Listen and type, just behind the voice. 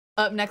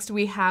Up next,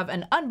 we have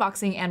an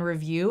unboxing and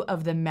review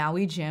of the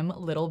Maui Jim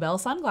Little Bell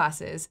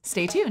sunglasses.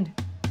 Stay tuned.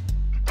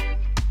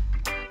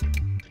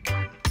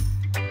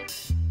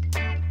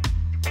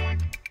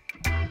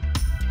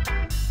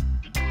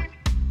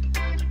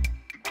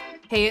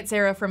 Hey, it's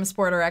Sarah from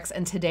SportRx,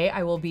 and today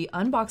I will be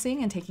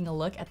unboxing and taking a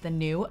look at the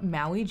new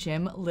Maui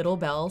Jim Little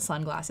Bell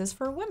sunglasses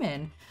for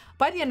women.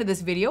 By the end of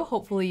this video,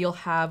 hopefully you'll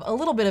have a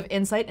little bit of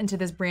insight into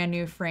this brand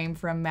new frame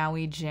from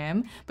Maui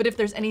Jim. But if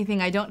there's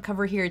anything I don't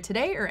cover here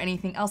today or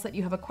anything else that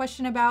you have a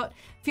question about,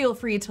 feel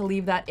free to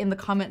leave that in the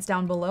comments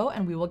down below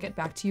and we will get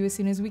back to you as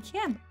soon as we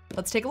can.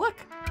 Let's take a look.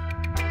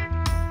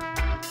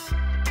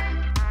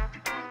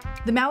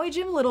 The Maui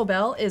Jim Little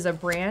Bell is a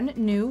brand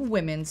new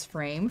women's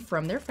frame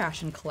from their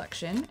fashion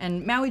collection,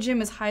 and Maui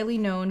Jim is highly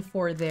known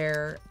for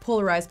their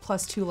polarized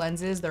 +2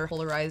 lenses, their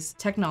polarized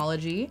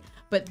technology,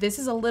 but this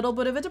is a little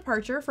bit of a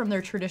departure from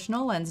their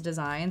traditional lens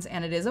designs,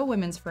 and it is a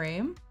women's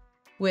frame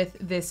with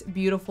this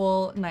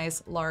beautiful,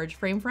 nice, large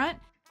frame front.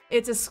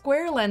 It's a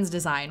square lens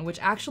design, which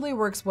actually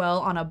works well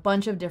on a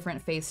bunch of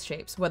different face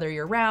shapes, whether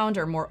you're round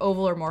or more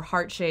oval or more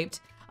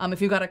heart-shaped. If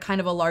you've got a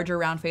kind of a larger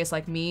round face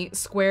like me,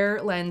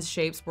 square lens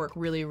shapes work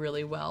really,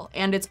 really well.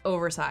 And it's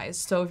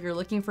oversized. So if you're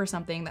looking for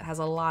something that has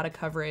a lot of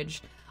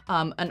coverage,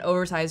 an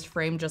oversized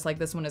frame just like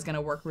this one is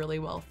gonna work really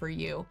well for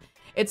you.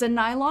 It's a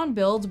nylon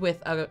build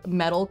with a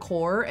metal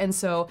core, and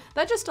so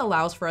that just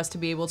allows for us to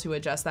be able to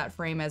adjust that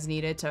frame as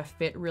needed to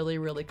fit really,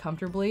 really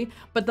comfortably.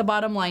 But the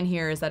bottom line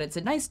here is that it's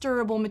a nice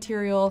durable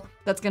material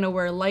that's gonna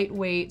wear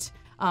lightweight.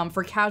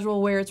 For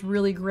casual wear, it's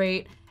really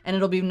great, and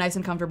it'll be nice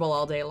and comfortable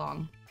all day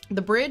long.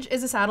 The bridge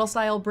is a saddle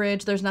style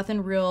bridge. There's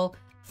nothing real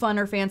fun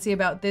or fancy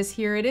about this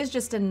here. It is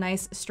just a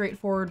nice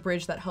straightforward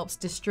bridge that helps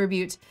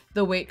distribute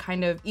the weight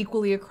kind of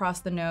equally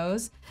across the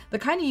nose. The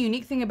kind of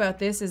unique thing about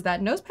this is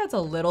that nose pad's a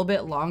little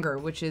bit longer,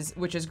 which is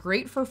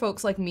great for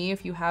folks like me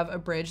if you have a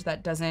bridge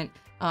that doesn't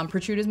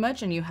protrude as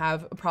much and you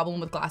have a problem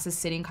with glasses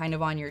sitting kind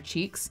of on your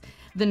cheeks.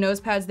 The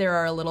nose pads there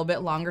are a little bit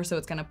longer, so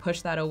it's gonna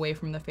push that away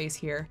from the face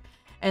here.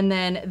 And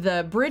then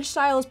the bridge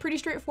style is pretty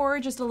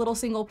straightforward, just a little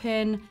single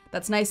pin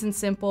that's nice and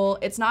simple.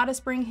 It's not a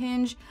spring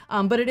hinge,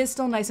 but it is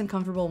still nice and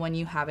comfortable when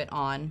you have it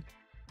on.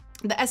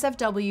 The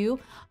SFW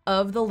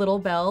of the Little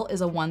Bell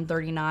is a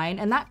 139,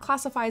 and that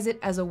classifies it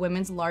as a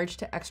women's large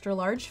to extra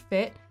large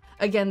fit.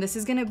 Again, this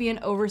is gonna be an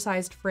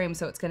oversized frame,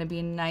 so it's gonna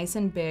be nice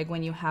and big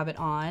when you have it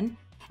on.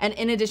 And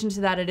in addition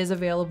to that, it is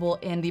available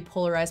in the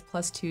polarized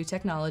 +2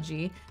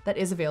 technology that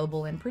is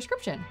available in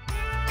prescription.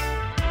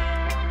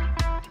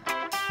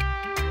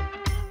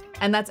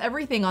 And that's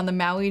everything on the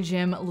Maui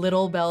Jim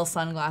Little Bell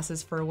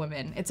sunglasses for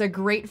women. It's a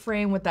great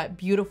frame with that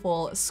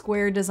beautiful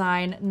square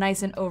design,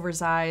 nice and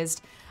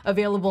oversized,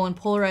 available in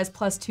polarized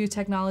 +2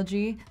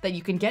 technology that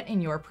you can get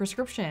in your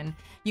prescription.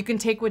 You can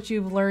take what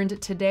you've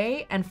learned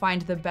today and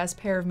find the best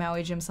pair of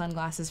Maui Jim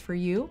sunglasses for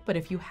you. But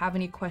if you have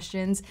any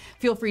questions,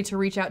 feel free to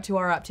reach out to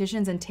our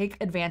opticians and take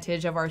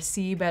advantage of our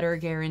See Better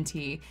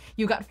guarantee.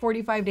 You've got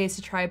 45 days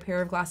to try a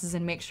pair of glasses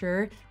and make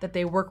sure that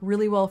they work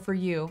really well for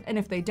you. And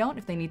if they don't,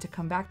 if they need to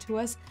come back to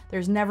us,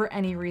 there's never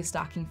any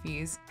restocking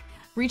fees.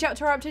 Reach out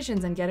to our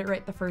opticians and get it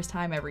right the first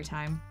time every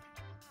time.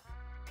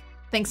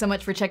 Thanks so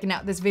much for checking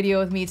out this video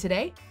with me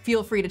today.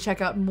 Feel free to check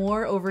out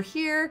more over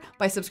here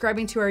by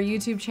subscribing to our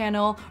YouTube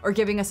channel or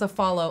giving us a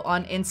follow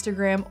on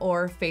Instagram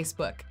or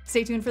Facebook.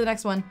 Stay tuned for the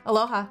next one.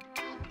 Aloha.